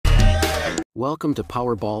Welcome to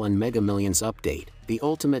Powerball and Mega Millions Update, the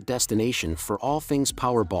ultimate destination for all things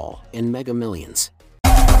Powerball and Mega Millions.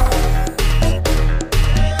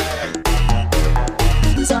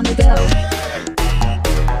 Who's on the go?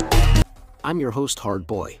 I'm your host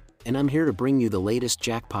Hardboy, and I'm here to bring you the latest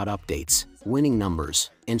jackpot updates, winning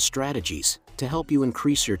numbers, and strategies to help you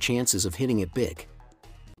increase your chances of hitting it big.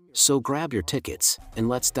 So grab your tickets, and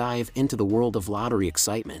let's dive into the world of lottery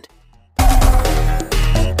excitement.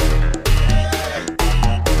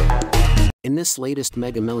 In this latest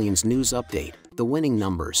Mega Millions news update, the winning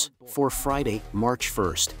numbers for Friday, March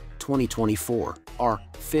 1st, 2024 are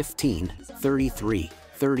 15, 33,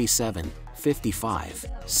 37, 55,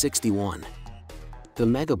 61. The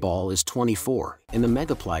megaball is 24, and the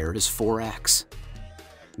megaplier is 4x.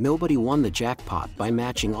 Nobody won the jackpot by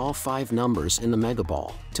matching all 5 numbers in the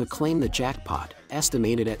megaball to claim the jackpot,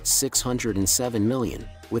 estimated at $607 million,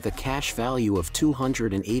 with a cash value of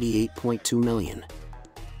 $288.2 million.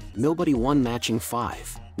 Nobody won matching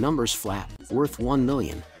 5 numbers flat, worth $1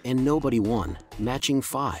 million, and nobody won matching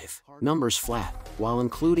 5 numbers flat, while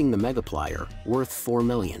including the megaplier, worth $4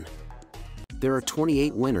 million. There are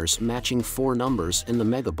 28 winners matching 4 numbers in the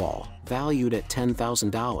megaball, valued at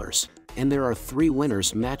 $10,000, and there are 3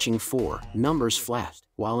 winners matching 4 numbers flat,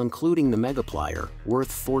 while including the megaplier, worth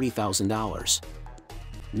 $40,000.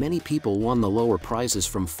 Many people won the lower prizes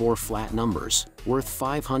from 4 flat numbers, worth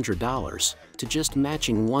 $500, to just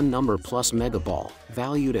matching 1 number plus megaball,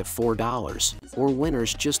 valued at $4, or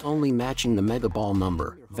winners just only matching the megaball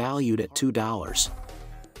number, valued at $2.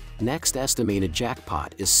 Next estimated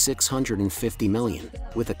jackpot is $650 million,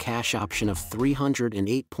 with a cash option of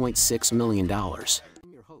 $308.6 million.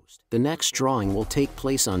 The next drawing will take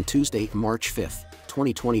place on Tuesday, March 5th,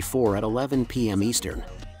 2024 at 11 p.m. Eastern.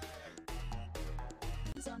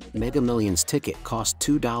 Mega Millions ticket costs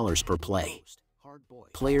 $2 per play.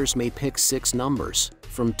 Players may pick 6 numbers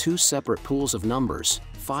from 2 separate pools of numbers,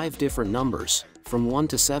 5 different numbers from 1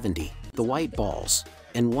 to 70, the white balls,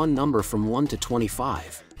 and 1 number from 1 to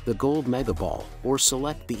 25, the gold megaball, or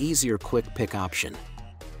select the easier quick pick option.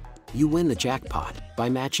 You win the jackpot by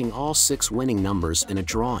matching all 6 winning numbers in a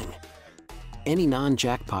drawing. Any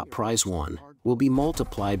non-jackpot prize won will be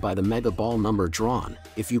multiplied by the megaball number drawn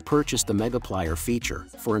if you purchase the megaplier feature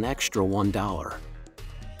for an extra $1.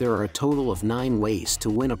 There are a total of 9 ways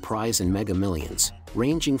to win a prize in Mega Millions,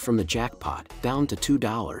 ranging from the jackpot down to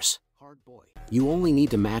 $2. You only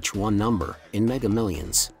need to match 1 number in Mega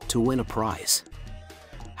Millions to win a prize.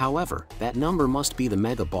 However, that number must be the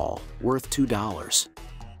megaball, worth $2.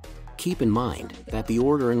 Keep in mind that the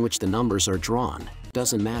order in which the numbers are drawn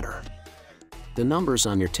doesn't matter. The numbers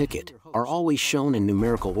on your ticket are always shown in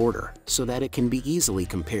numerical order so that it can be easily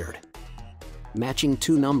compared. Matching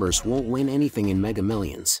 2 numbers won't win anything in Mega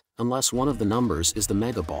Millions unless one of the numbers is the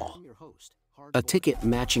megaball. A ticket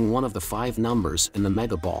matching one of the 5 numbers in the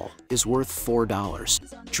megaball is worth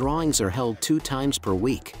 $4. Drawings are held 2 times per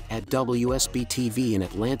week at WSB-TV in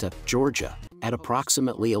Atlanta, Georgia, at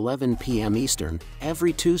approximately 11 p.m. Eastern,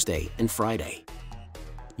 every Tuesday and Friday.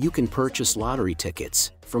 You can purchase lottery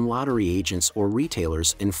tickets from lottery agents or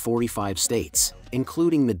retailers in 45 states,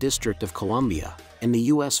 including the District of Columbia and the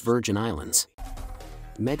U.S. Virgin Islands.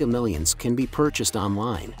 Mega Millions can be purchased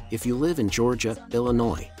online if you live in Georgia,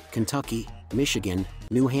 Illinois, Kentucky, Michigan,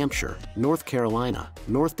 New Hampshire, North Carolina,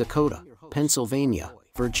 North Dakota, Pennsylvania,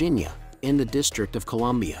 Virginia, and the District of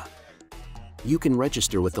Columbia. You can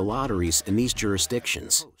register with the lotteries in these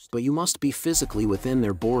jurisdictions, but you must be physically within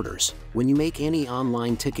their borders when you make any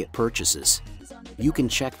online ticket purchases. You can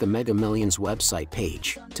check the Mega Millions website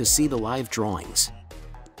page to see the live drawings.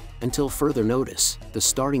 Until further notice, the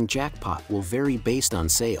starting jackpot will vary based on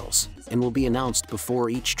sales and will be announced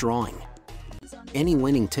before each drawing. Any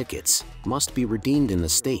winning tickets must be redeemed in the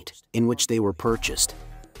state in which they were purchased.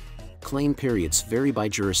 Claim periods vary by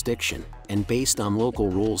jurisdiction and based on local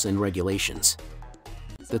rules and regulations.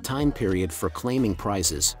 The time period for claiming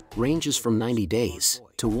prizes ranges from 90 days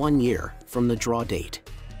to 1 year from the draw date.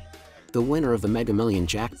 The winner of the Mega Million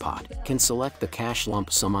jackpot can select the cash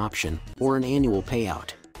lump sum option or an annual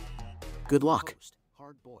payout. Good luck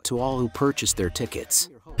to all who purchased their tickets.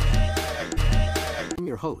 I'm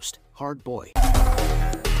your host, Hardboy.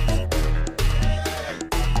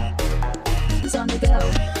 Who's on the go?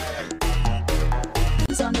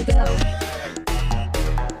 Who's on the go?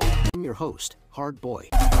 I'm your host, Hardboy.